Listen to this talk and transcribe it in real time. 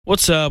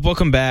What's up?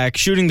 Welcome back.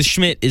 Shooting the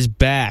Schmidt is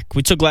back.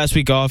 We took last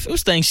week off. It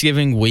was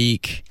Thanksgiving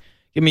week.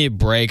 Give me a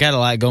break. I had a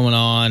lot going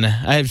on.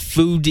 I had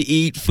food to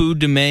eat,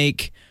 food to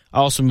make. I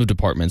also moved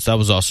apartments. That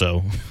was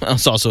also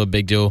a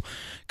big deal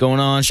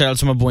going on. Shout out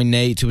to my boy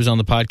Nate, who was on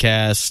the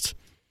podcast,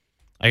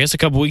 I guess a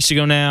couple weeks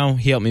ago now.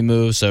 He helped me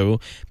move. So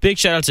big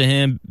shout out to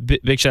him.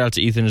 Big shout out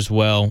to Ethan as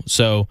well.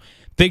 So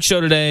big show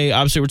today.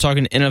 Obviously, we're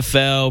talking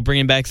NFL,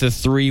 bringing back the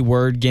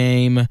 3-word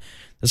game.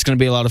 That's going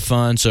to be a lot of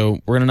fun. So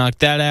we're going to knock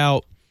that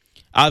out.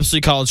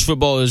 Obviously, college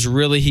football is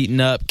really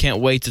heating up.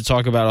 Can't wait to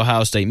talk about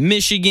Ohio State,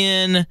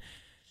 Michigan.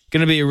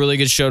 Going to be a really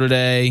good show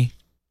today.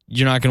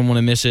 You're not going to want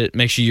to miss it.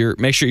 Make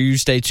sure you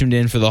stay tuned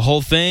in for the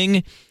whole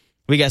thing.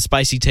 We got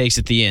spicy takes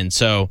at the end.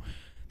 So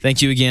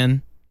thank you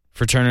again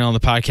for turning on the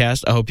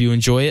podcast. I hope you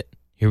enjoy it.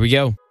 Here we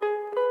go.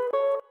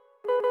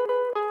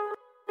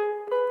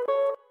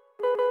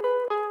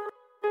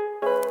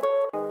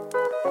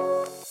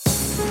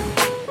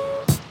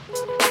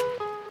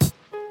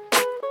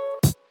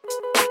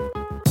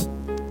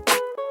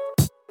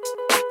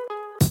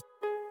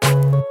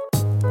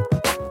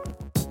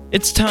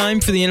 It's time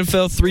for the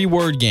NFL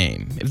 3-word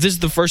game. If this is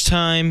the first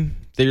time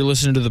that you're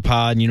listening to the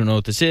pod and you don't know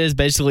what this is,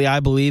 basically I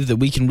believe that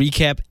we can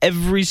recap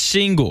every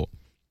single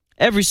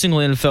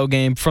NFL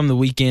game from the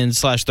weekend /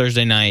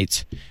 Thursday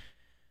night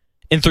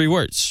in 3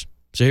 words.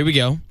 So here we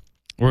go.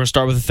 We're going to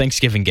start with the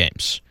Thanksgiving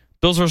games.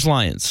 Bills versus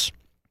Lions.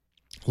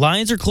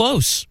 Lions are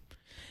close.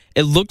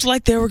 It looked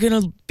like they were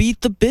going to beat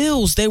the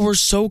Bills. They were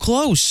so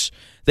close.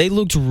 They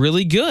looked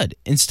really good.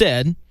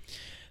 Instead,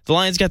 the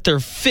Lions got their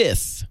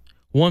 5th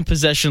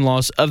one-possession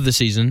loss of the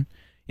season.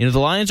 You know, the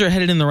Lions are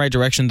headed in the right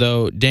direction,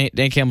 though. Dan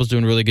Campbell's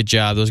doing a really good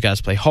job. Those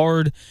guys play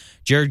hard.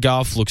 Jared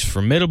Goff looks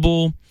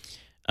formidable.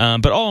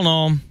 But all in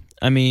all,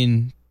 I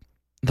mean,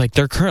 like,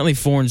 they're currently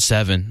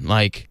 4-7.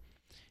 Like,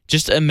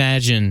 just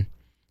imagine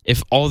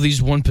if all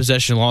these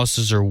one-possession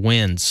losses are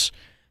wins.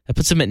 That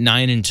puts them at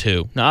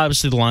 9-2. Now,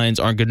 obviously, the Lions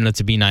aren't good enough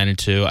to be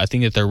 9-2. I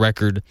think that their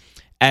record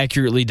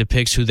accurately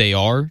depicts who they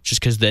are,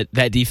 just because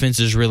that defense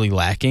is really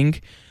lacking.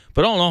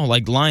 But all in all,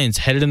 like, Lions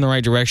headed in the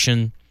right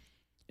direction.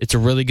 It's a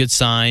really good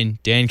sign.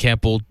 Dan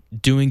Campbell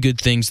doing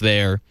good things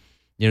there.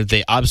 You know,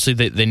 they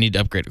need to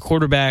upgrade a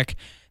quarterback.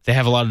 They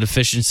have a lot of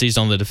deficiencies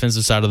on the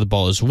defensive side of the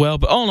ball as well.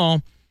 But all in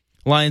all,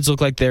 Lions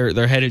look like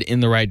they're headed in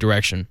the right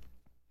direction.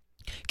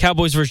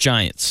 Cowboys versus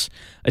Giants.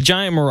 A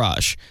giant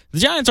mirage. The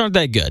Giants aren't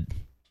that good.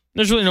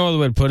 There's really no other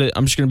way to put it.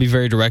 I'm just going to be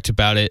very direct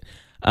about it.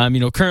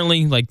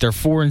 Currently, like, they're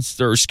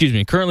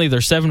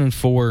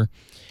 7-4.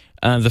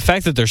 The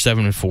fact that they're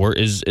 7-4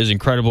 is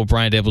incredible.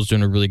 Brian Daboll's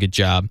doing a really good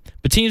job.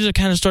 But teams have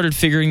kind of started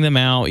figuring them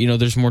out. You know,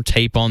 there's more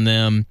tape on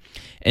them.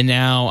 And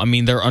now, I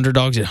mean, they're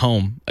underdogs at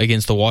home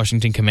against the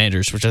Washington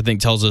Commanders, which I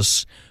think tells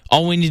us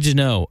all we need to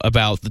know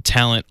about the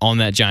talent on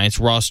that Giants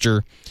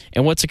roster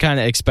and what to kind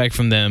of expect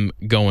from them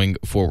going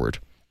forward.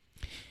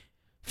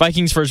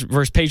 Vikings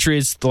versus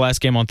Patriots, the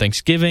last game on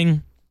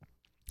Thanksgiving.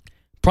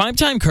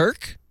 Primetime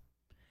Kirk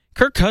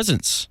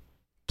Cousins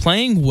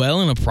playing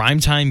well in a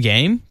primetime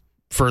game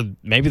for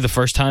maybe the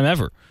first time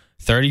ever.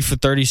 30 for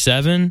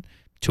 37,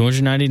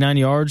 299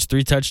 yards,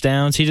 3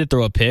 touchdowns. He did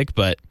throw a pick,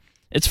 but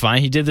it's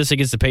fine. He did this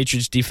against the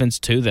Patriots defense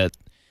too that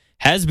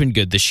has been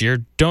good this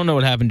year. Don't know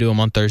what happened to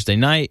him on Thursday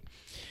night.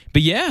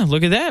 But yeah,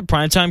 look at that.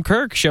 Primetime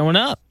Kirk showing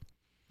up.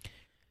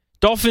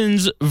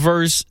 Dolphins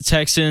versus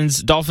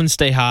Texans. Dolphins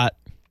stay hot.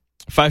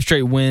 5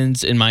 straight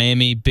wins in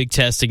Miami. Big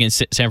test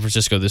against San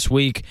Francisco this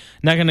week.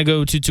 Not going to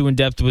go too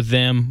in-depth with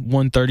them.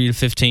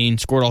 130-15.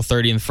 Scored all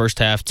 30 in the first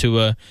half.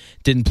 Tua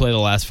didn't play the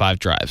last 5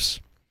 drives.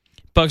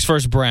 Bucks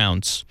versus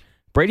Browns.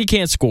 Brady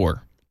can't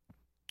score.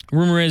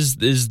 Rumor is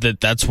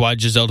that's why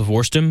Giselle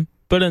divorced him.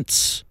 But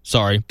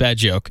sorry, bad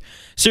joke.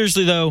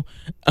 Seriously, though,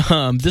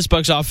 this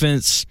Bucks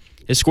offense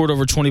has scored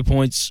over 20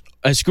 points.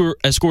 Has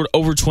scored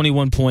over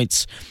 21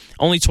 points.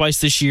 Only twice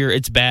this year.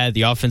 It's bad.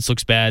 The offense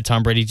looks bad.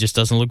 Tom Brady just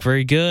doesn't look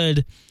very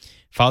good.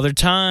 Father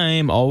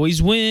Time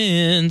always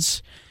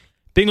wins.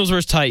 Bengals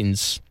versus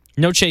Titans.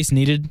 No chase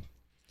needed.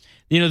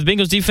 You know, the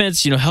Bengals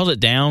defense, held it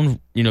down.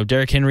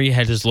 Derrick Henry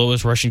had his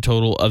lowest rushing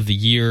total of the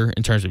year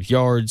in terms of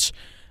yards.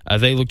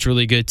 They looked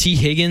really good. T.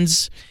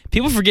 Higgins,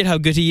 people forget how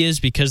good he is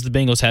because the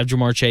Bengals have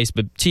Jamar Chase,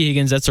 but T.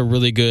 Higgins, that's a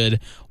really good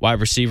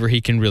wide receiver.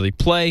 He can really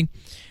play.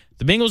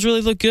 The Bengals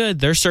really look good.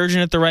 They're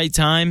surging at the right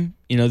time.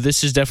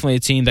 This is definitely a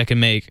team that can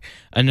make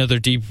another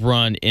deep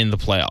run in the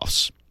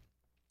playoffs.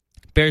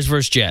 Bears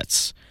versus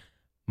Jets.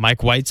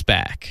 Mike White's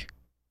back.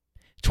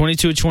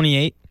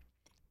 22-28,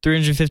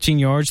 315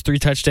 yards, 3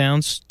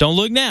 touchdowns. Don't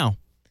look now.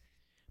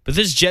 But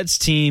this Jets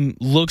team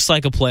looks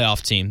like a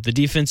playoff team. The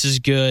defense is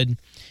good.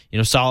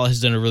 Saleh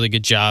has done a really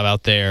good job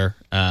out there.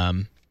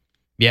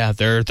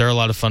 They're a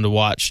lot of fun to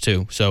watch,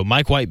 too. So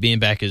Mike White being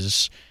back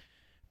is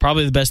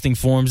probably the best thing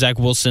for him. Zach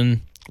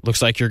Wilson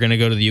looks like you're going to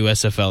go to the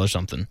USFL or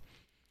something.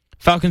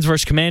 Falcons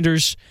versus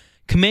Commanders.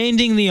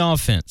 Commanding the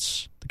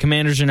offense. The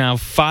Commanders are now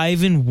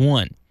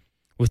 5-1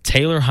 with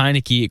Taylor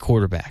Heineke at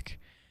quarterback.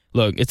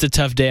 Look, it's a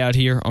tough day out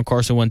here on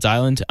Carson Wentz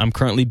Island. I'm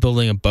currently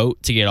building a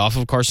boat to get off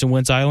of Carson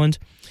Wentz Island.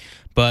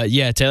 But,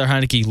 yeah, Taylor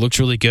Heineke looks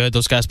really good.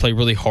 Those guys play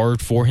really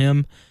hard for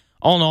him.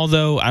 All in all,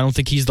 though, I don't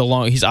think he's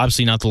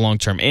obviously not the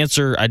long-term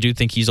answer. I do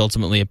think he's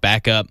ultimately a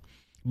backup.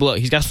 But look,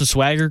 he's got some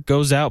swagger,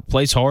 goes out,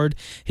 plays hard.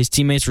 His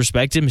teammates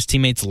respect him. His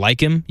teammates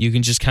like him. You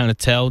can just kind of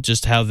tell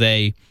just how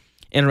they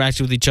interact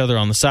with each other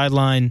on the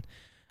sideline.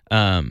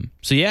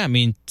 So, yeah, I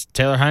mean,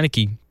 Taylor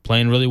Heineke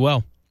playing really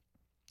well.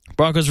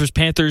 Broncos versus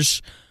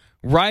Panthers,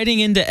 riding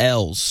into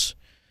L's.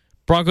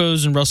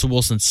 Broncos and Russell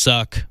Wilson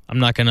suck. I'm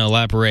not going to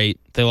elaborate.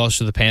 They lost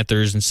to the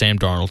Panthers and Sam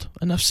Darnold.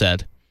 Enough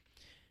said.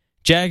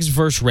 Jags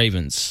versus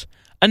Ravens.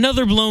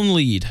 Another blown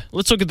lead.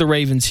 Let's look at the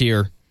Ravens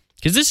here,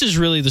 because this is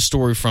really the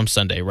story from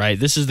Sunday, right?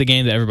 This is the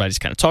game that everybody's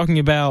kind of talking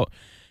about.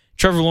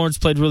 Trevor Lawrence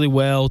played really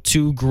well.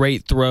 2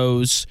 great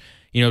throws,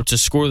 to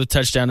score the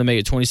touchdown to make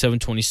it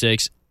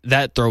 27-26.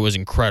 That throw was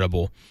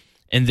incredible.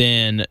 And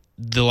then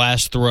the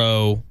last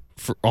throw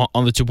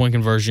on the 2-point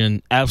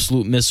conversion,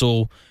 absolute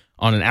missile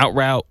on an out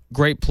route.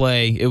 Great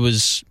play. It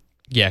was,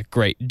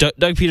 great.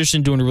 Doug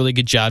Peterson doing a really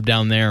good job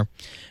down there.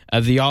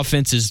 The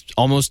offense is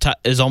almost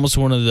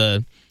one of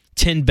the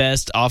 10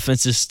 best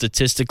offenses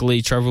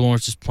statistically. Trevor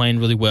Lawrence is playing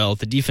really well.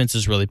 The defense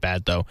is really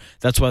bad, though.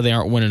 That's why they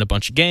aren't winning a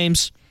bunch of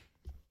games.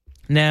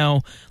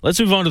 Now, let's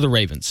move on to the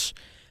Ravens,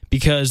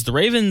 because the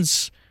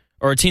Ravens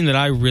are a team that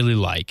I really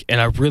like,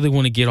 and I really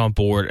want to get on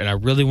board, and I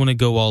really want to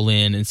go all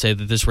in and say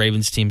that this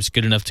Ravens team is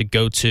good enough to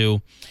go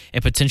to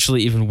and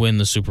potentially even win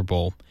the Super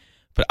Bowl.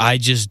 But I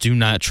just do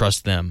not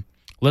trust them.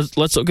 Let's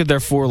look at their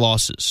 4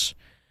 losses.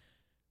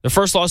 The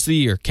first loss of the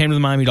year came to the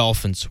Miami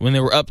Dolphins when they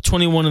were up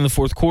 21 in the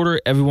fourth quarter.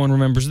 Everyone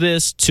remembers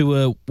this.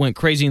 Tua went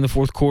crazy in the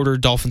fourth quarter.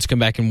 Dolphins come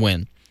back and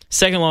win.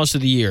 Second loss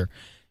of the year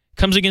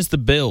comes against the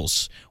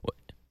Bills.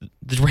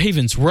 The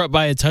Ravens were up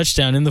by a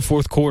touchdown in the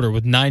fourth quarter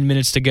with 9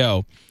 minutes to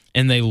go,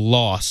 and they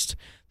lost.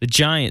 The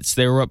Giants,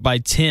 they were up by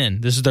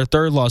 10. This is their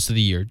third loss of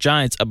the year.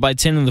 Giants up by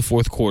 10 in the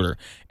fourth quarter,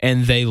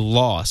 and they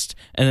lost.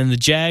 And then the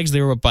Jags,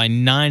 they were up by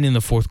 9 in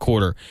the fourth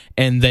quarter,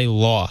 and they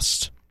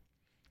lost.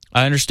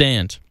 I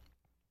understand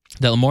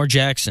that Lamar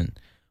Jackson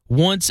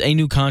wants a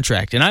new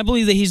contract, and I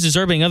believe that he's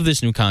deserving of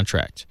this new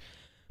contract.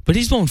 But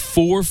he's blown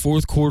 4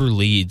 fourth-quarter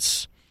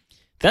leads.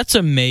 That's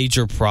a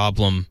major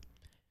problem.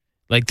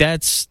 Like,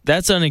 that's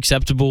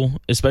unacceptable,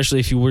 especially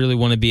if you really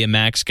want to be a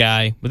max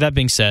guy. With that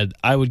being said,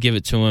 I would give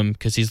it to him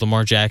because he's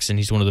Lamar Jackson.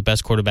 He's one of the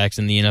best quarterbacks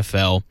in the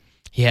NFL.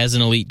 He has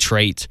an elite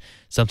trait,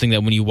 something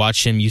that when you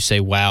watch him, you say,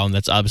 wow, and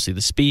that's obviously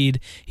the speed.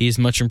 He is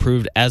much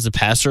improved as a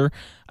passer.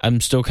 I'm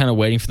still kind of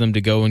waiting for them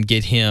to go and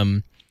get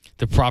him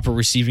the proper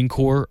receiving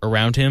core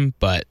around him,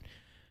 but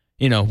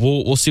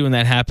we'll see when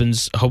that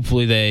happens.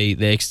 Hopefully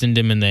they extend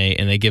him and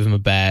they give him a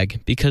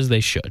bag, because they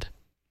should.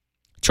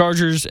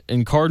 Chargers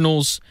and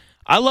Cardinals,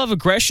 I love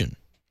aggression.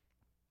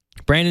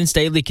 Brandon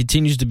Staley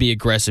continues to be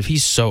aggressive.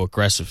 He's so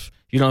aggressive.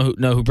 You don't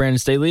know who Brandon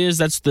Staley is?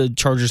 That's the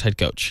Chargers head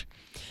coach.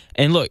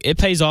 And look, it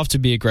pays off to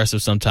be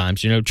aggressive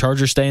sometimes.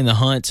 Chargers stay in the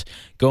hunt,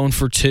 going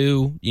for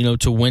 2,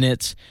 to win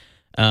it.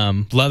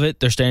 Love it.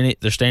 They're staying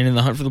in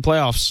the hunt for the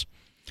playoffs.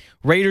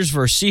 Raiders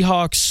versus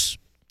Seahawks.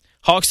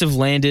 Hawks have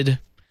landed.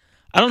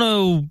 I don't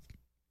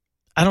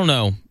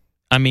know.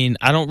 I mean,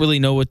 I don't really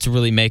know what to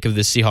really make of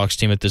this Seahawks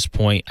team at this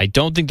point. I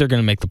don't think they're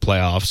going to make the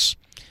playoffs.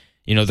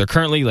 They're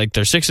currently,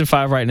 they're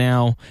 6-5 right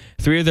now.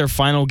 3 of their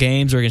final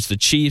games are against the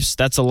Chiefs.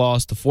 That's a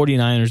loss. The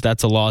 49ers,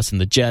 that's a loss.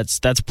 And the Jets,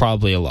 that's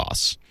probably a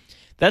loss.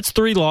 That's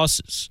 3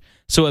 losses.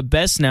 So at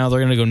best now, they're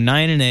going to go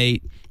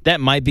 9-8.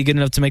 That might be good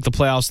enough to make the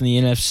playoffs in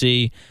the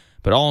NFC.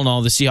 But all in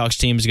all, the Seahawks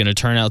team is going to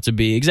turn out to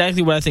be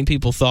exactly what I think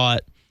people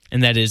thought,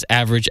 and that is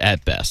average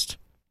at best.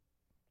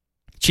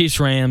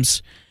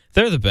 Chiefs-Rams,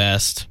 they're the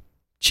best.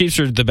 Chiefs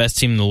are the best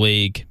team in the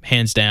league,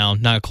 hands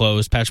down, not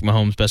close. Patrick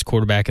Mahomes, best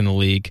quarterback in the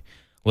league.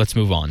 Let's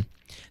move on.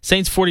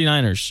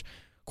 Saints-49ers,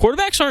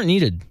 quarterbacks aren't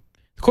needed.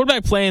 The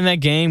quarterback play in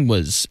that game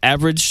was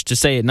average, to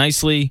say it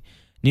nicely.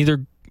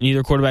 Neither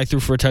quarterback threw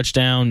for a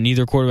touchdown.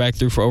 Neither quarterback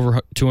threw for over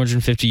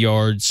 250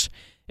 yards.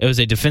 It was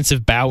a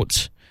defensive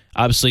bout.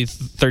 Obviously,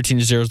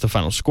 13-0 is the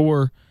final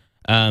score.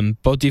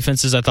 Both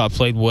defenses, I thought,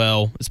 played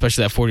well,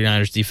 especially that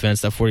 49ers defense.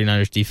 That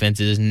 49ers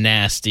defense is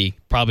nasty.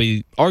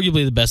 Probably,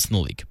 arguably the best in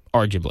the league.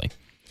 Arguably.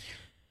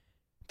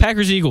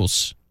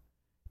 Packers-Eagles.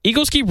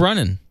 Eagles keep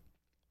running.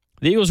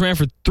 The Eagles ran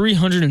for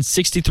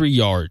 363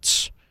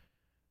 yards.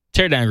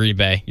 Tear down Green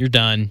Bay. You're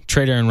done.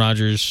 Trade Aaron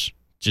Rodgers.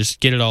 Just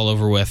get it all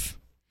over with.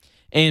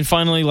 And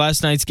finally,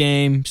 last night's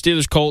game,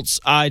 Steelers-Colts,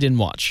 I didn't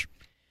watch.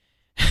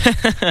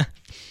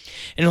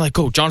 And you're like,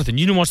 oh, Jonathan,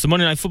 you didn't watch the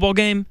Monday Night Football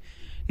game?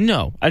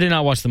 No, I did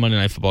not watch the Monday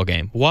Night Football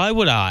game. Why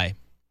would I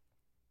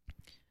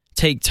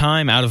take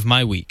time out of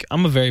my week?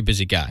 I'm a very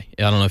busy guy.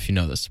 I don't know if you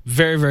know this.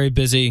 Very, very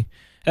busy.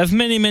 I have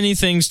many, many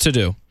things to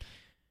do.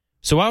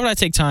 So why would I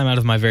take time out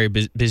of my very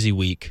busy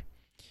week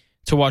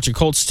to watch a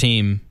Colts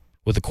team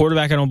with a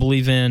quarterback I don't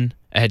believe in,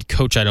 a head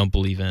coach I don't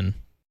believe in,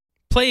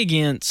 play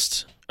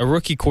against a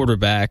rookie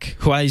quarterback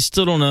who I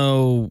still don't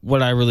know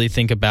what I really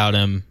think about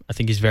him. I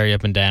think he's very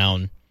up and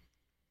down.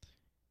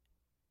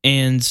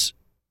 And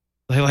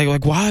why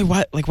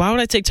would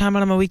I take time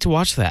out of my week to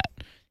watch that?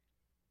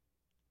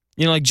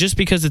 Just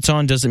because it's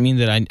on doesn't mean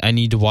that I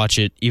need to watch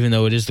it, even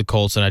though it is the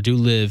Colts and I do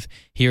live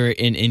here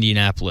in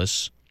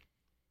Indianapolis.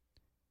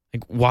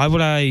 Like, why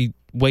would I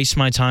waste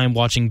my time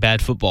watching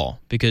bad football?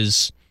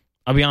 Because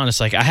I'll be honest,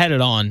 like, I had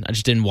it on. I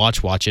just didn't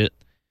watch it.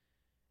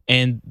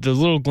 And the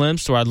little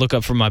glimpse where I'd look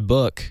up from my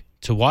book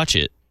to watch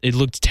it, it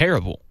looked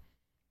terrible.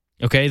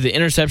 Okay, the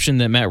interception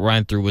that Matt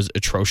Ryan threw was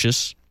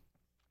atrocious.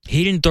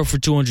 He didn't throw for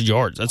 200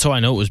 yards. That's how I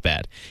know it was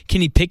bad.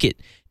 Kenny Pickett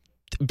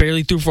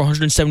barely threw for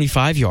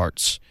 175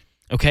 yards.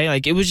 Okay,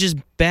 like, it was just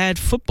bad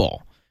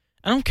football.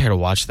 I don't care to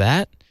watch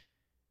that.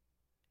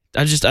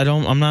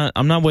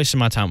 I'm not wasting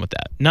my time with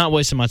that. Not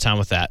wasting my time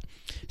with that.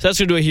 So that's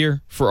going to do it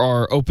here for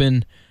our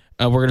open.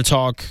 We're going to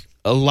talk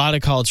a lot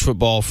of college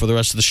football for the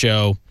rest of the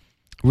show.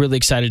 Really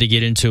excited to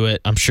get into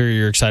it. I'm sure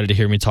you're excited to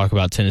hear me talk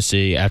about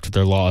Tennessee after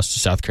their loss to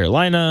South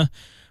Carolina.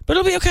 But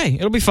it'll be okay.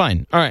 It'll be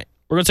fine. All right.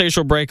 We're going to take a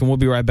short break, and we'll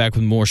be right back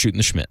with more Shooting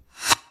the Schmidt.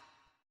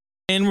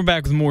 And we're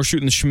back with more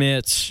Shooting the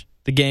Schmidt.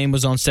 The game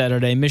was on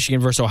Saturday,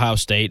 Michigan versus Ohio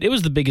State. It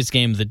was the biggest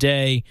game of the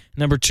day,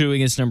 number 2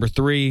 against number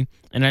 3.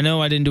 And I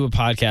know I didn't do a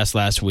podcast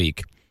last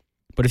week,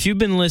 but if you've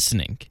been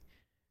listening,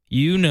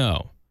 you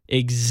know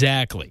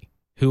exactly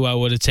who I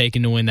would have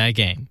taken to win that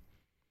game.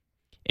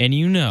 And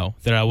you know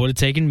that I would have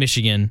taken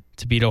Michigan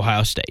to beat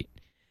Ohio State.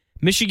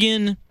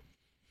 Michigan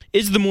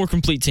is the more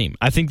complete team.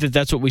 I think that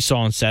that's what we saw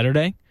on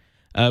Saturday.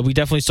 We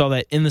definitely saw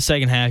that in the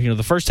second half. You know,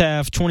 the first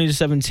half,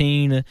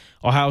 20-17,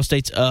 Ohio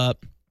State's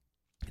up.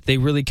 They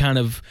really kind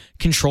of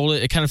controlled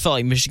it. It kind of felt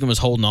like Michigan was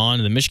holding on,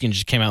 and then Michigan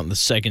just came out in the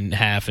second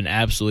half and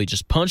absolutely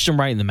just punched them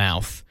right in the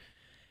mouth.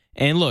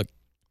 And look,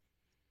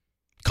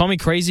 call me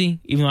crazy,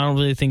 even though I don't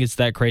really think it's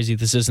that crazy.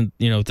 This isn't,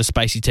 the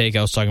spicy take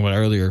I was talking about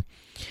earlier.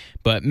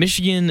 But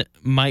Michigan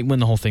might win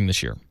the whole thing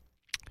this year.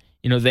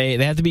 They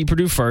have to beat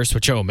Purdue first,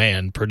 which, oh,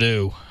 man,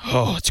 Purdue,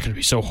 it's going to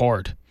be so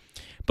hard.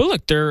 But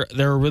look, they're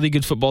a really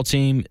good football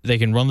team. They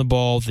can run the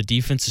ball. The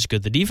defense is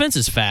good. The defense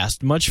is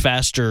fast, much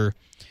faster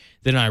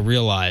than I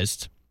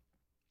realized.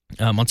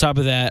 On top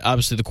of that,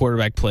 obviously the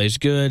quarterback plays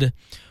good.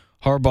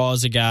 Harbaugh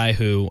is a guy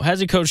who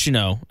hasn't coached, in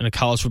a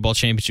college football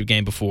championship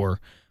game before,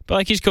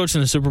 but he's coached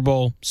in the Super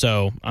Bowl,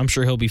 so I'm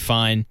sure he'll be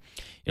fine.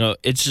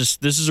 It's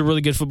just, this is a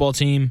really good football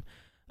team.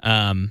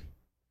 I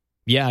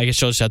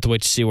guess you'll just have to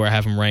wait to see where I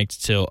have them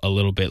ranked till a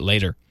little bit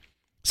later.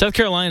 South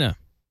Carolina,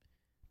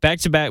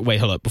 back-to-back. Wait,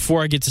 hold up.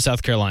 Before I get to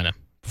South Carolina,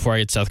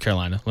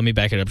 let me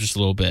back it up just a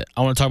little bit.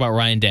 I want to talk about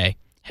Ryan Day,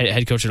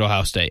 head coach at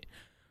Ohio State.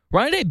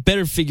 Ryan Day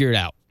better figure it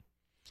out,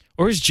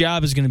 or his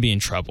job is going to be in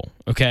trouble,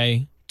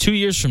 okay? 2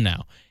 years from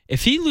now.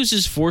 If he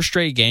loses 4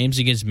 straight games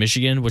against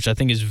Michigan, which I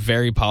think is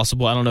very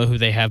possible, I don't know who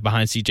they have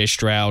behind C.J.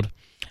 Stroud.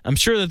 I'm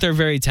sure that they're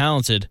very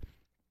talented,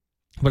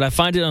 but I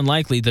find it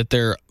unlikely that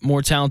they're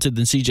more talented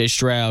than C.J.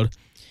 Stroud,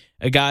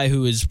 a guy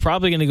who is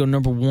probably going to go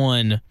number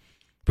 1,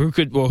 who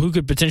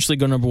could potentially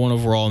go number 1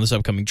 overall in this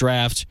upcoming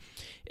draft.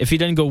 If he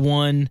doesn't go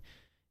 1,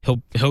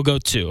 he'll go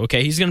 2.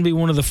 Okay, he's going to be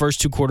one of the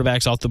first 2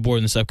 quarterbacks off the board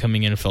in this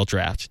upcoming NFL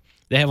draft.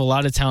 They have a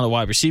lot of talent at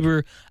wide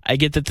receiver. I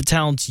get that the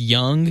talent's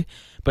young,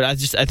 but I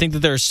think that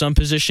there are some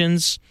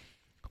positions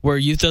where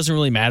youth doesn't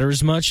really matter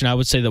as much, and I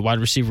would say that wide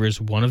receiver is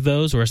one of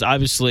those. Whereas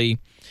obviously,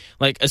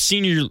 like a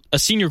senior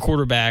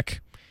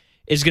quarterback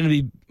is going to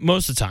be,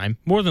 most of the time,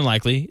 more than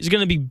likely, is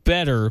going to be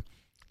better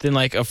than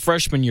like a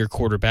freshman year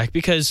quarterback,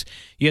 because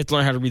you have to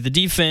learn how to read the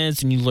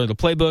defense, and you learn the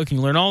playbook, and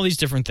you learn all these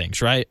different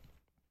things, right?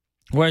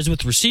 Whereas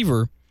with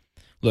receiver,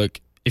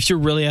 look, if you're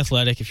really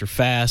athletic, if you're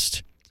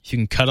fast, if you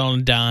can cut on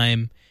a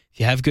dime, if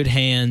you have good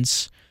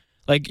hands,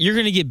 you're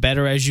going to get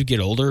better as you get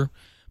older.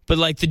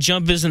 But, the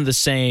jump isn't the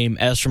same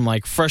as from,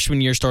 freshman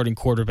year starting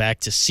quarterback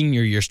to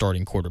senior year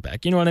starting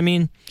quarterback. You know what I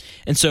mean?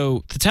 And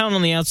so the talent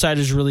on the outside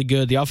is really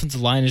good. The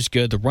offensive line is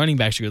good. The running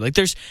backs are good.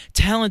 There's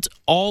talent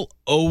all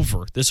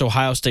over this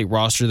Ohio State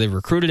roster. They've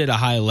recruited at a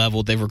high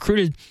level. They've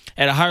recruited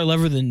at a higher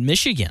level than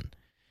Michigan.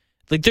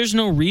 There's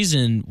no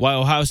reason why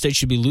Ohio State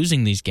should be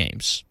losing these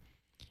games.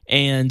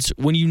 And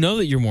when you know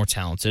that you're more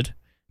talented,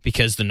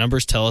 because the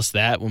numbers tell us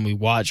that when we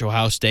watch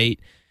Ohio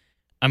State,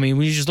 when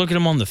you just look at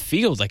them on the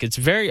field, it's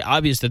very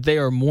obvious that they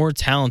are more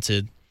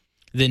talented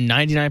than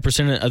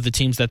 99% of the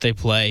teams that they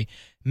play.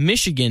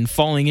 Michigan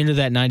falling into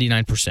that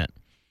 99%.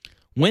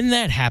 When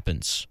that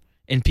happens,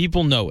 and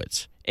people know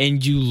it,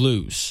 and you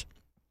lose,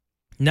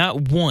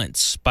 not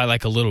once by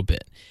a little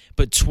bit,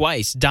 but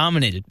twice,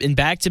 dominated in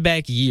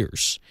back-to-back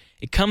years,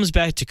 it comes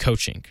back to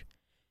coaching.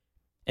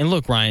 And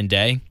look, Ryan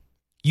Day,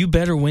 you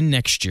better win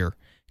next year,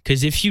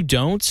 because if you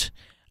don't,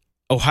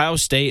 Ohio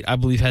State, I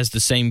believe, has the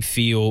same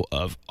feel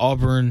of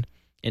Auburn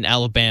and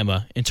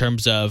Alabama in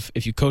terms of,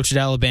 if you coach at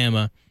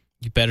Alabama,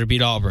 you better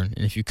beat Auburn.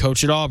 And if you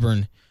coach at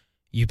Auburn,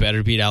 you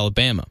better beat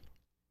Alabama.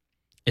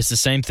 It's the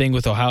same thing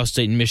with Ohio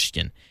State and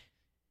Michigan.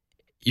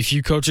 If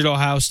you coach at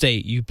Ohio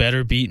State, you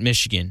better beat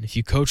Michigan. If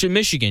you coach at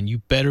Michigan, you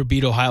better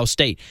beat Ohio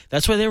State.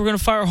 That's why they were going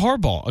to fire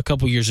Harbaugh a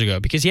couple years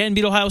ago, because he hadn't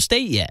beat Ohio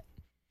State yet,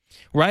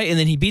 right? And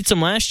then he beats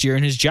them last year,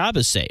 and his job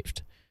is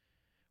saved.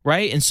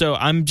 Right? And so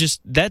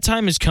that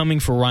time is coming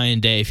for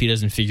Ryan Day if he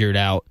doesn't figure it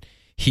out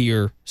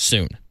here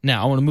soon.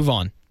 Now, I want to move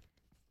on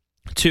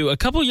to a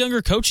couple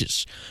younger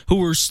coaches who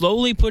were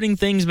slowly putting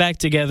things back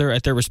together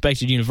at their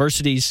respective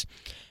universities.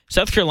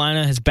 South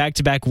Carolina has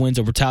back-to-back wins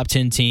over top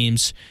 10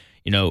 teams.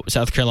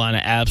 South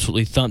Carolina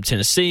absolutely thumped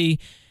Tennessee,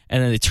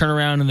 and then they turn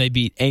around and they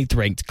beat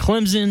 8th-ranked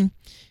Clemson.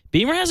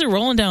 Beamer has it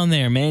rolling down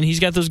there, man. He's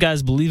got those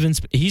guys believing.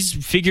 He's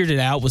figured it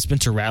out with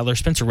Spencer Rattler.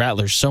 Spencer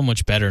Rattler's so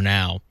much better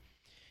now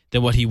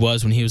than what he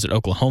was when he was at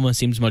Oklahoma.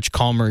 Seems much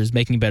calmer, is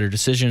making better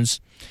decisions.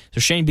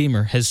 So Shane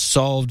Beamer has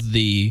solved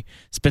the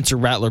Spencer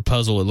Rattler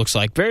puzzle, it looks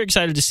like. Very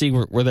excited to see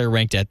where they're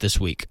ranked at this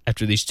week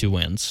after these 2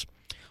 wins.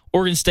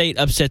 Oregon State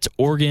upsets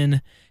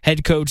Oregon.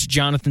 Head coach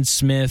Jonathan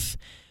Smith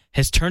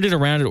has turned it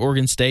around at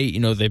Oregon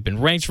State. They've been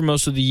ranked for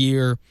most of the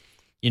year.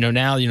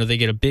 Now they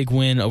get a big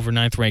win over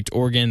 9th-ranked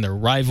Oregon, their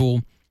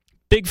rival.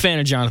 Big fan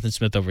of Jonathan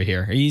Smith over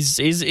here. He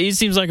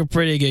seems like a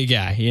pretty good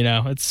guy.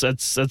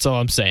 That's all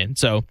I'm saying.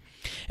 So,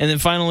 and then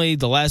finally,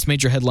 the last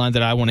major headline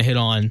that I want to hit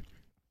on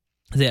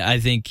that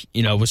I think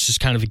was just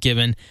kind of a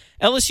given.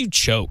 LSU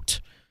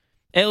choked.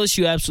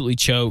 LSU absolutely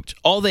choked.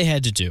 All they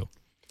had to do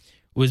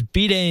was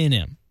beat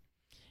A&M,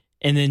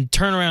 and then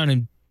turn around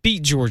and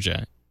beat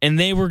Georgia, and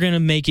they were going to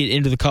make it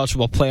into the college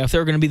football playoff. They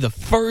were going to be the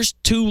first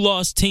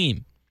 2-loss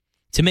team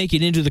to make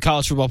it into the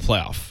college football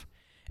playoff.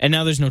 And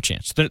now there's no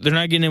chance. They're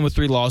not getting in with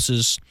 3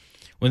 losses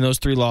when those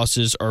 3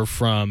 losses are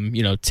from,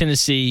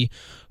 Tennessee,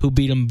 who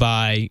beat them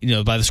by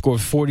the score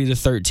of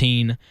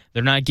 40-13.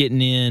 They're not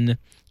getting in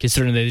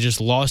considering they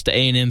just lost to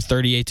A&M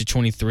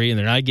 38-23, and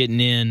they're not getting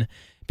in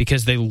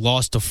because they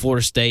lost to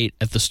Florida State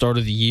at the start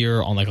of the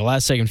year on a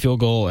last-second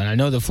field goal. And I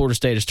know that Florida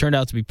State has turned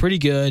out to be pretty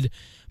good,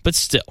 but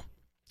still,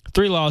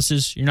 3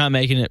 losses, you're not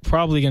making it.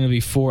 Probably going to be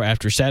 4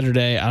 after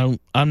Saturday.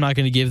 I'm not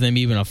going to give them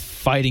even a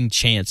fighting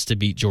chance to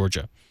beat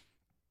Georgia.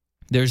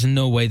 There's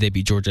no way they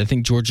beat Georgia. I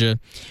think Georgia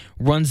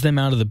runs them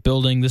out of the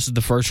building. This is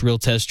the first real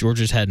test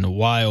Georgia's had in a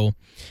while.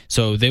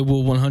 So they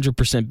will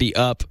 100% be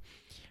up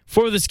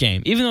for this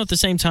game. Even though at the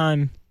same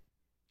time,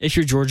 if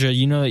you're Georgia,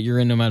 you know that you're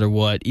in no matter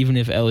what. Even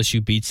if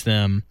LSU beats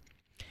them,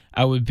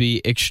 I would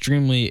be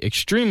extremely,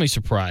 extremely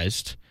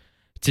surprised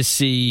to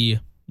see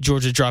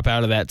Georgia drop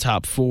out of that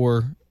top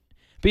 4.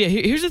 But yeah,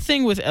 here's the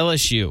thing with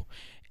LSU.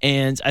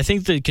 And I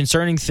think the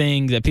concerning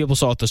thing that people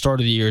saw at the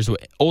start of the year is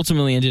what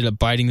ultimately ended up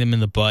biting them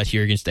in the butt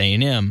here against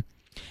A&M.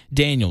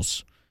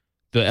 Daniels,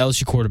 the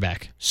LSU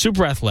quarterback,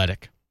 super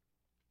athletic.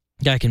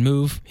 Guy can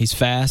move. He's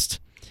fast.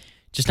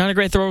 Just not a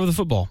great thrower of the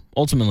football,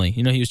 ultimately.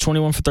 He was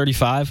 21 for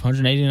 35,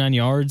 189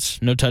 yards,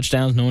 no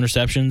touchdowns, no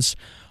interceptions,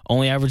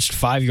 only averaged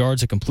 5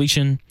 yards of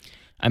completion.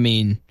 I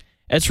mean,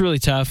 that's really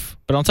tough.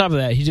 But on top of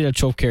that, he did have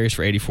 12 carries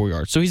for 84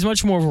 yards. So he's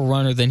much more of a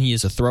runner than he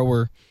is a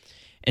thrower.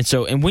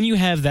 And when you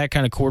have that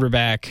kind of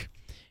quarterback,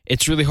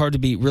 it's really hard to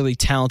beat really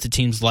talented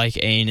teams like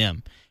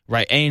A&M,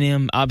 right?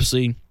 A&M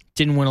obviously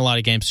didn't win a lot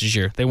of games this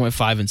year. They went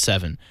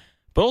 5-7.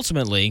 But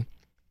ultimately,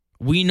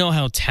 we know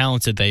how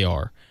talented they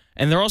are.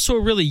 And they're also a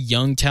really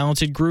young,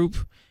 talented group.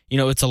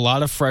 It's a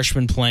lot of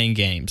freshmen playing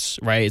games,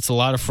 right? It's a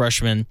lot of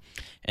freshmen.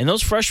 And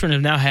those freshmen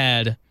have now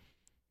had,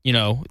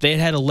 they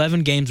had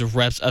 11 games of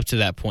reps up to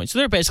that point. So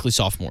they're basically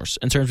sophomores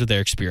in terms of their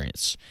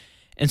experience.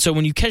 And so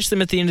when you catch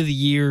them at the end of the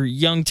year,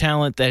 young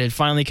talent that had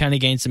finally kind of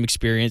gained some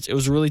experience, it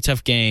was a really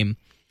tough game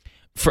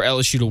for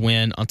LSU to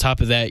win. On top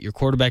of that, your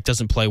quarterback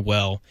doesn't play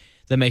well.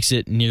 That makes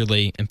it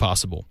nearly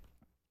impossible.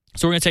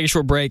 So we're going to take a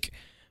short break.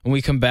 When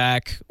we come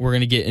back, we're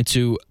going to get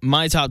into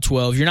my top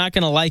 12. You're not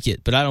going to like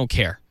it, but I don't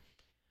care.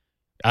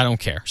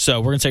 So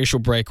we're going to take a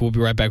short break. We'll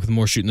be right back with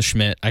more Shooting the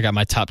Schmidt. I got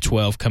my top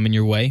 12 coming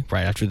your way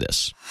right after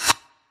this.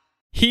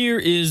 Here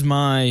is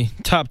my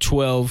top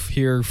 12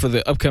 here for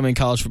the upcoming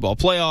college football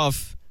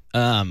playoff.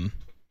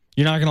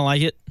 You're not going to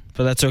like it,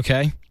 but that's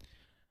okay.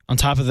 On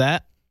top of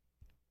that,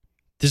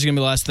 this is going to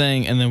be the last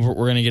thing, and then we're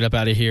going to get up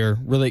out of here.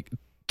 Really,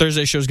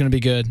 Thursday show is going to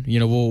be good.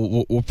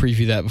 We'll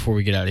preview that before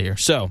we get out of here.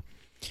 So,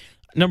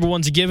 number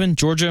 1's a given,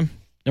 Georgia.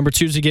 Number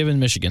 2's a given,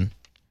 Michigan.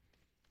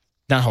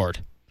 Not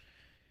hard.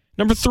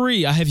 Number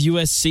 3, I have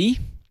USC.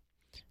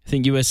 I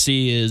think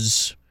USC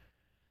is...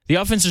 The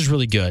offense is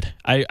really good.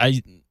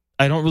 I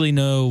don't really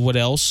know what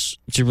else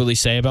to really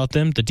say about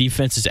them. The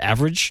defense is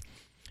average.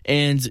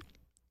 And...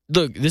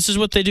 Look, this is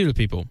what they do to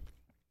people.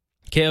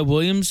 Caleb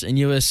Williams and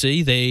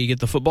USC, they get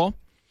the football,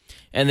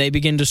 and they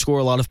begin to score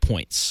a lot of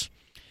points.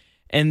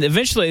 And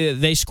eventually,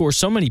 they score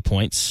so many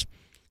points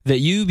that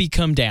you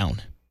become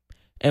down.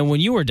 And when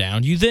you are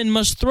down, you then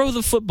must throw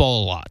the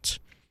football a lot.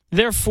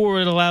 Therefore,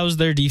 it allows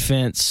their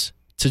defense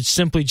to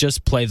simply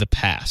just play the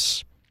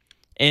pass.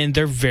 And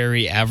they're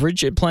very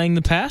average at playing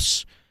the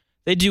pass.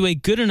 They do a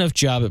good enough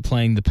job at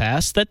playing the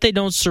pass that they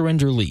don't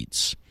surrender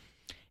leads.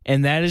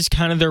 And that is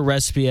kind of their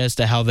recipe as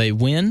to how they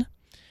win.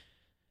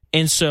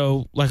 And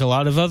so, like a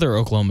lot of other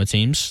Oklahoma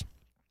teams,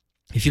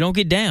 if you don't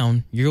get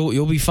down,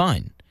 you'll be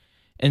fine.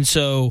 And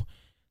so,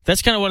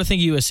 that's kind of what I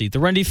think of USC. The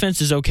run defense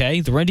is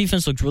okay. The run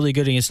defense looked really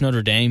good against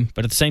Notre Dame.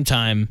 But at the same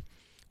time,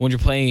 when you're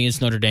playing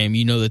against Notre Dame,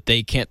 you know that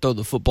they can't throw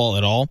the football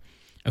at all.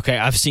 Okay,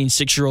 I've seen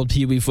 6-year-old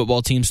Pee Wee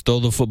football teams throw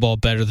the football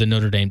better than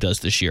Notre Dame does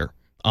this year,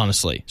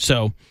 honestly.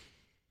 So,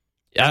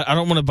 I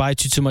don't want to buy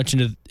too much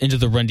into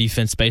the run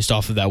defense based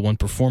off of that one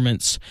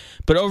performance.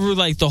 But over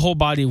the whole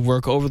body of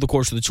work, over the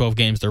course of the 12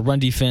 games, their run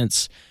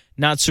defense,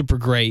 not super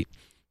great.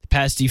 The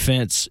pass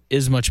defense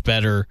is much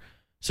better.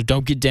 So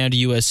don't get down to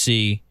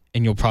USC.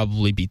 and you'll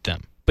probably beat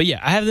them. But yeah,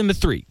 I have them at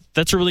 3.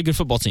 That's a really good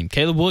football team.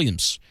 Caleb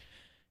Williams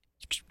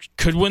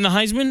could win the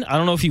Heisman. I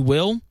don't know if he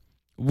will.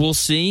 We'll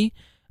see.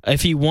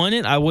 If he won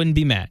it, I wouldn't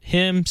be mad.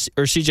 Him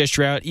or C.J.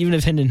 Stroud, even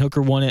if Hendon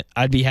Hooker won it,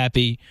 I'd be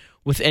happy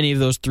with any of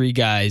those 3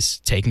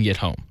 guys taking it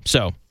home.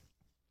 So,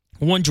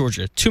 1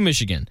 Georgia, 2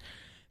 Michigan,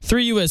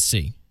 3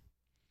 USC.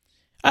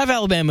 I have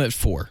Alabama at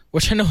 4,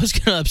 which I know is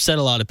going to upset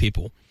a lot of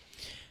people.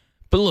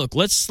 But look,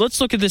 let's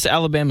look at this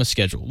Alabama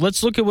schedule.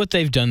 Let's look at what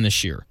they've done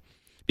this year.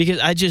 Because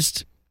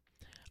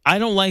I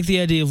don't like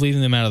the idea of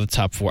leaving them out of the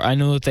top 4. I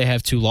know that they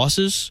have 2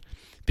 losses,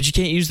 but you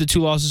can't use the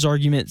 2 losses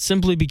argument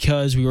simply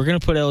because we were going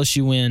to put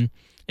LSU in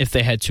if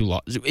they had 2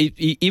 losses,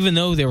 even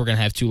though they were going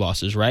to have 2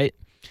 losses, right?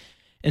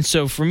 And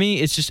so for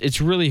me,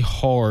 it's really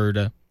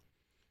hard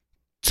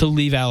to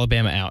leave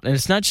Alabama out. And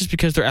it's not just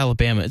because they're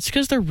Alabama, it's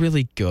because they're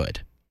really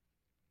good.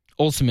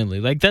 Ultimately,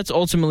 that's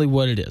ultimately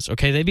what it is.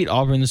 Okay, they beat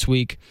Auburn this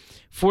week,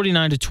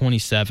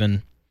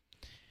 49-27.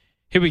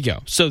 Here we go.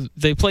 So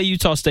they play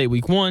Utah State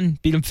week 1,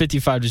 beat them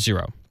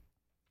 55-0.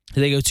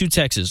 They go to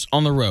Texas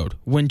on the road,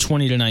 win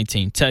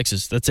 20-19.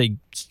 Texas, that's a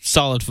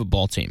solid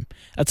football team.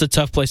 That's a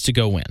tough place to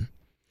go win.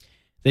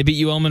 They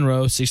beat UL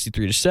Monroe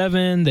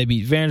 63-7. They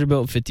beat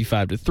Vanderbilt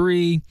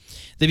 55-3.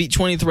 They beat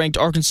 20th ranked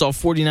Arkansas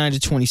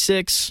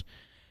 49-26.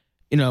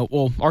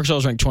 Arkansas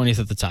was ranked 20th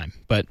at the time,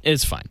 but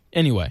it's fine.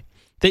 Anyway,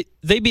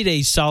 they beat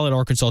a solid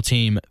Arkansas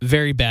team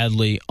very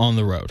badly on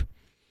the road.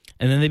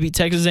 And then they beat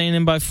Texas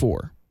A&M by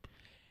 4.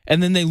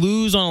 And then they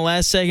lose on a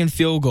last-second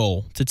field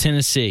goal to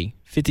Tennessee,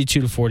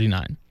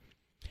 52-49.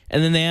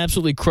 And then they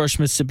absolutely crush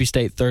Mississippi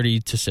State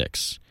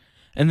 30-6.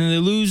 And then they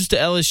lose to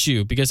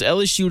LSU because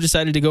LSU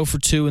decided to go for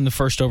 2 in the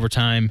first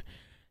overtime.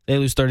 They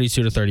lose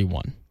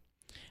 32-31.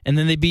 And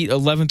then they beat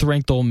 11th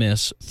ranked Ole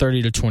Miss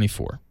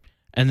 30-24.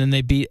 And then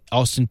they beat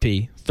Austin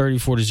Peay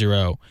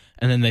 34-0.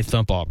 And then they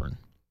thump Auburn.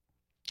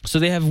 So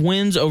they have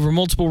wins over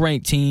multiple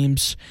ranked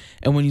teams.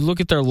 And when you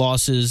look at their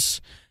losses,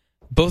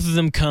 both of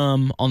them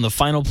come on the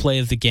final play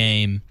of the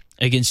game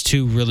against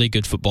 2 really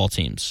good football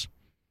teams.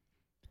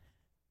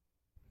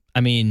 I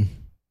mean,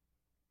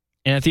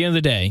 and at the end of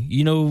the day,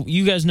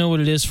 you guys know what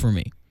it is for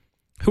me.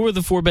 Who are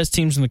the 4 best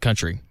teams in the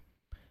country?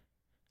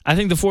 I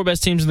think the 4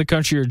 best teams in the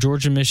country are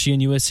Georgia, Michigan,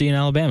 USC, and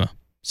Alabama.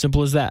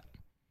 Simple as that.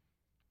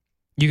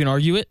 You can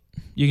argue it.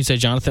 You can say,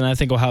 Jonathan, I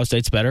think Ohio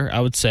State's better. I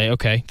would say,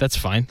 okay, that's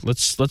fine.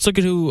 Let's look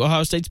at who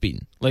Ohio State's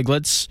beaten.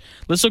 Let's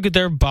look at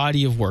their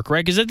body of work,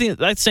 right? Because at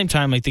the same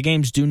time, the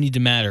games do need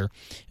to matter,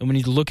 and we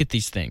need to look at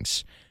these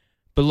things.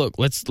 But look,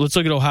 let's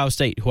look at Ohio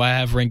State, who I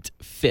have ranked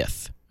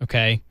 5th.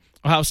 Okay,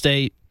 Ohio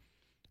State,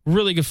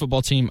 really good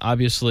football team.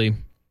 Obviously,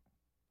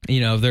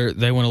 they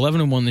went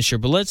 11-1 this year.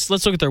 But let's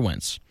look at their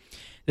wins.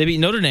 They beat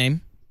Notre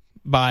Dame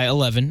by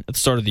 11 at the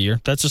start of the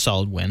year. That's a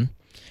solid win.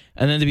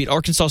 And then they beat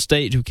Arkansas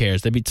State. Who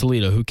cares? They beat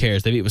Toledo. Who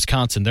cares? They beat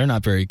Wisconsin. They're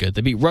not very good.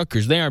 They beat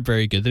Rutgers. They aren't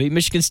very good. They beat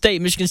Michigan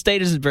State. Michigan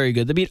State isn't very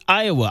good. They beat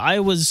Iowa.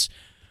 Iowa's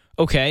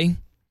okay.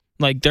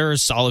 They're a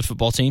solid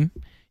football team.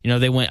 I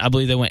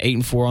believe they went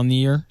 8-4 on the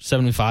year,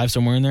 7-5,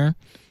 somewhere in there.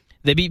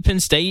 They beat Penn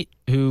State,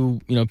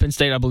 who, Penn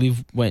State, I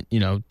believe, went,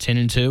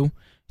 10-2.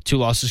 2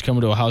 losses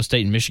coming to Ohio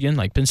State and Michigan.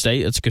 Penn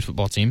State, that's a good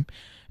football team.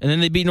 And then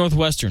they beat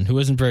Northwestern, who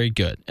isn't very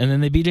good. And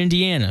then they beat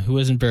Indiana, who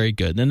isn't very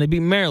good. Then they beat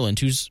Maryland,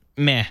 who's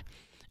meh.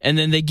 And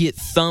then they get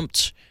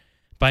thumped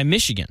by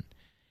Michigan.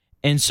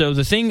 And so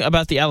the thing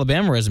about the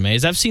Alabama resume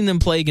is I've seen them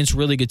play against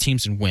really good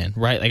teams and win,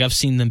 right? I've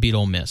seen them beat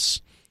Ole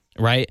Miss,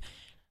 right?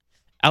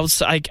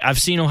 I've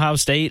seen Ohio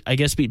State, I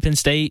guess, beat Penn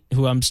State,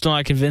 who I'm still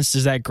not convinced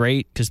is that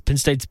great because Penn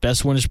State's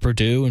best win is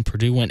Purdue, and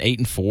Purdue went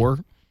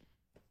 8-4.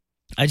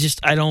 I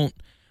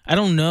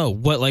don't know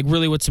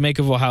what to make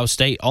of Ohio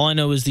State. All I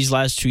know is these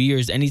last 2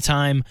 years,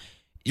 anytime,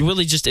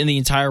 really just in the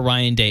entire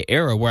Ryan Day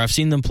era, where I've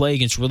seen them play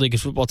against really good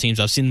football teams,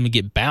 I've seen them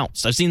get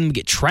bounced. I've seen them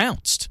get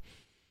trounced.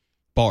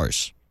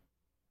 Bars.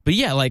 But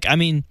yeah,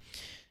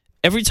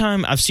 every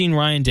time I've seen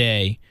Ryan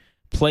Day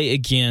play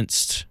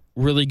against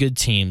really good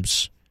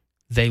teams,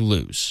 they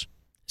lose.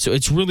 So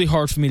it's really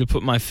hard for me to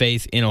put my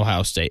faith in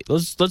Ohio State.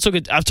 Let's look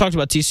at. I've talked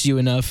about TCU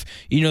enough.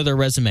 Their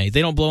resume. They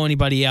don't blow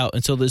anybody out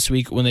until this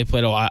week when they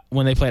played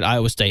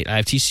Iowa State. I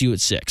have TCU at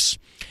 6.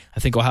 I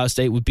think Ohio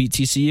State would beat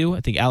TCU.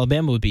 I think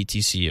Alabama would beat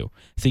TCU.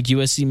 I think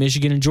USC,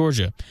 Michigan, and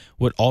Georgia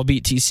would all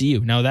beat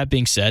TCU. Now that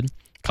being said,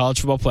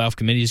 College Football Playoff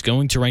Committee is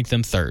going to rank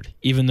them 3rd,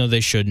 even though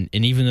they shouldn't,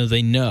 and even though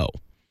they know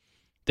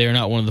they are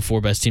not one of the 4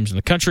 best teams in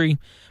the country.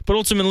 But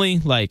ultimately,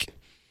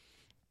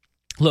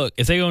 look,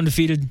 if they go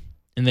undefeated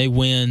and they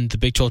win the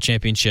Big 12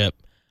 championship,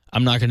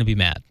 I'm not going to be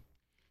mad.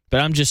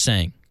 But I'm just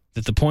saying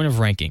that the point of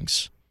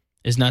rankings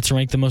is not to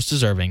rank the most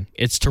deserving.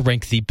 It's to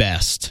rank the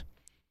best.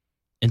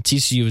 And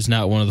TCU is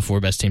not one of the 4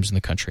 best teams in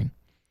the country.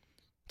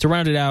 To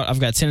round it out, I've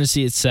got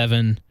Tennessee at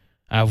 7.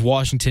 I have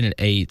Washington at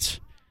 8.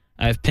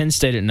 I have Penn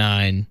State at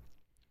 9,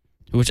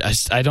 which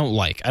I don't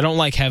like. I don't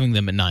like having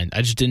them at 9.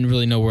 I just didn't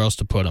really know where else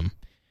to put them.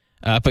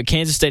 I put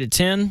Kansas State at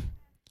 10.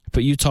 I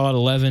put Utah at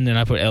 11, and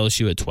I put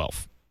LSU at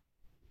 12.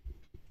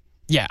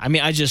 Yeah, I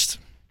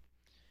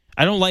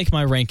don't like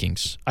my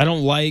rankings. I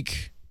don't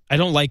like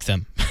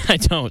them. I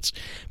don't.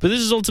 But this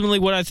is ultimately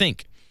what I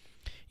think.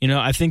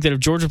 I think that if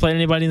Georgia played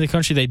anybody in the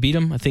country, they'd beat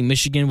them. I think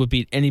Michigan would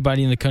beat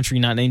anybody in the country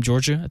not named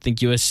Georgia. I think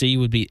USC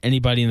would beat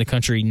anybody in the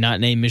country not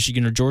named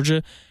Michigan or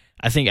Georgia.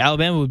 I think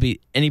Alabama would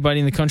beat anybody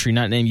in the country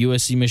not named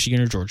USC, Michigan,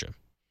 or Georgia.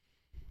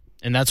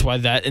 And that's why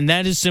that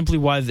is simply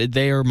why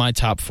they are my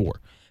top 4.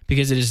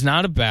 Because it is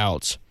not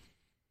about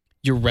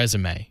your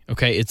resume,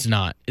 okay? It's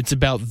not. It's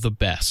about the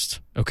best,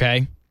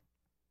 okay?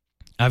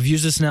 I've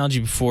used this analogy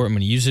before. I'm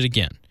going to use it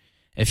again.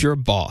 If you're a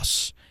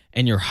boss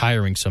and you're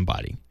hiring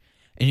somebody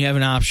and you have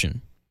an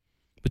option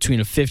between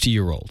a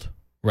 50-year-old,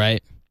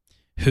 right,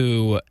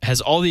 who has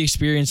all the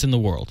experience in the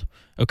world,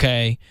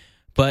 okay,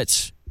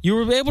 but you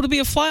were able to be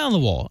a fly on the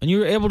wall and you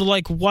were able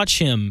to, watch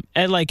him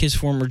at, his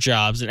former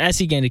jobs and as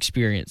he gained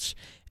experience.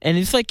 And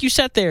it's you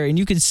sat there and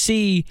you could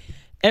see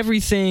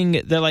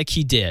everything that,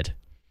 he did.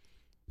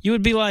 You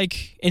would be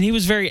and he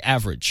was very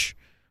average,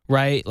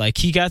 right?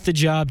 He got the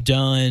job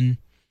done,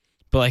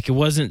 but, it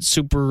wasn't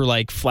super,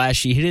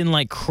 flashy. He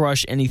didn't,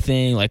 crush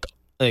anything.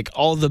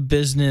 All the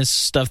business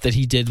stuff that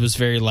he did was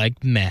very,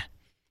 meh.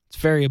 It's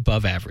very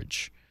above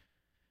average.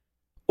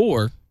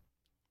 Or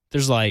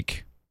there's, a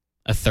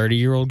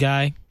 30-year-old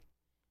guy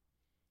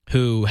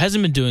who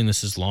hasn't been doing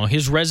this as long.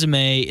 His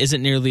resume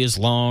isn't nearly as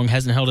long,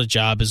 hasn't held a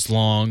job as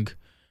long,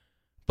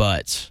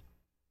 but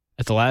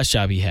at the last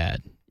job he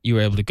had, you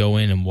were able to go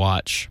in and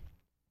watch,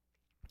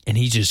 and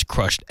he just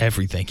crushed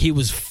everything. He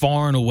was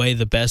far and away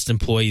the best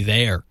employee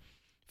there.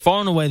 Far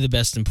and away the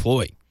best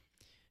employee.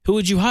 Who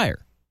would you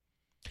hire?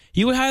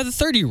 You would hire the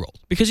 30-year-old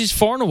because he's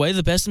far and away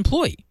the best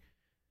employee.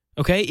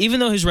 Okay? Even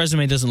though his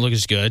resume doesn't look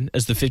as good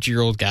as the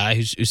 50-year-old guy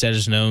who's had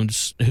his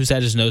nose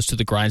to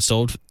the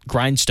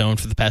grindstone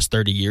for the past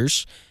 30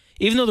 years,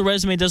 even though the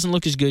resume doesn't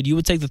look as good, you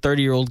would take the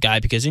 30-year-old guy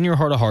because in your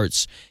heart of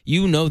hearts,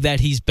 you know that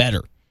he's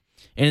better.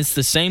 And it's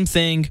the same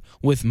thing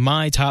with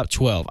my top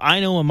 12. I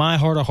know in my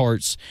heart of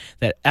hearts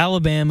that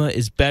Alabama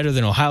is better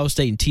than Ohio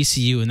State and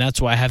TCU, and that's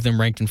why I have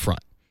them ranked in front.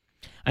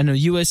 I know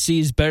USC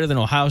is better than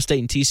Ohio State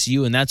and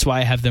TCU, and that's why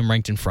I have them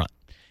ranked in front.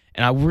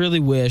 And I really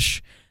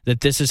wish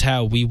that this is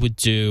how we would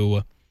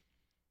do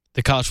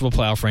the college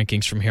football playoff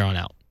rankings from here on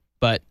out.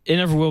 But it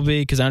never will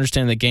be because I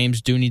understand that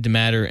games do need to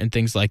matter and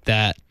things like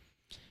that.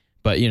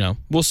 But,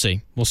 we'll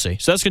see. We'll see.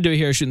 So that's going to do it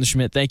here at Shooting the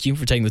Schmidt. Thank you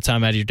for taking the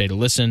time out of your day to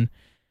listen.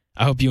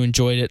 I hope you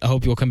enjoyed it. I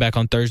hope you'll come back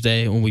on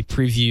Thursday when we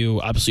preview,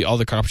 obviously, all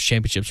the conference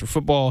championships for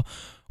football.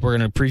 We're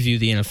going to preview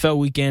the NFL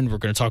weekend. We're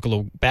going to talk a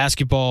little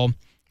basketball.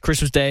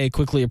 Christmas Day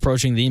quickly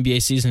approaching. The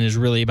NBA season is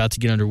really about to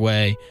get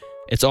underway.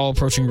 It's all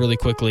approaching really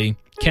quickly.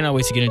 Cannot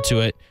wait to get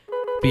into it.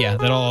 But yeah,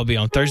 that'll all be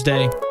on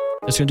Thursday.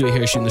 That's going to do it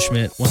here at Shooting the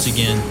Schmidt. Once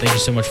again, thank you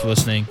so much for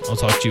listening. I'll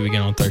talk to you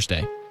again on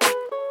Thursday.